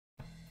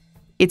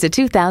It's a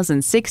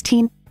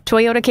 2016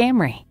 Toyota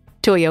Camry.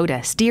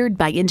 Toyota, steered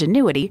by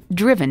ingenuity,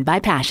 driven by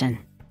passion.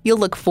 You'll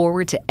look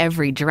forward to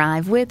every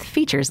drive with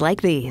features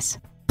like these: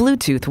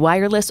 Bluetooth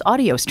wireless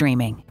audio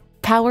streaming,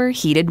 power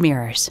heated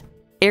mirrors,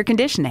 air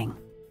conditioning,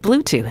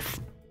 Bluetooth,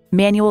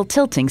 manual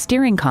tilting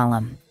steering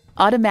column,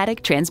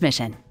 automatic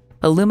transmission,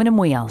 aluminum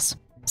wheels,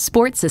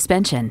 sport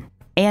suspension,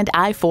 and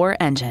i4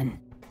 engine.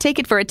 Take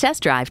it for a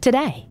test drive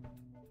today.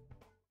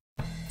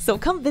 So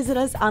come visit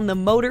us on the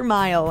Motor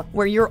Mile,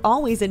 where you're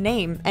always a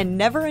name and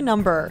never a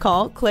number.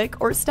 Call,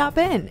 click, or stop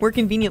in. We're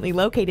conveniently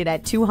located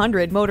at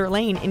 200 Motor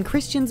Lane in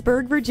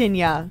Christiansburg,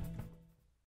 Virginia.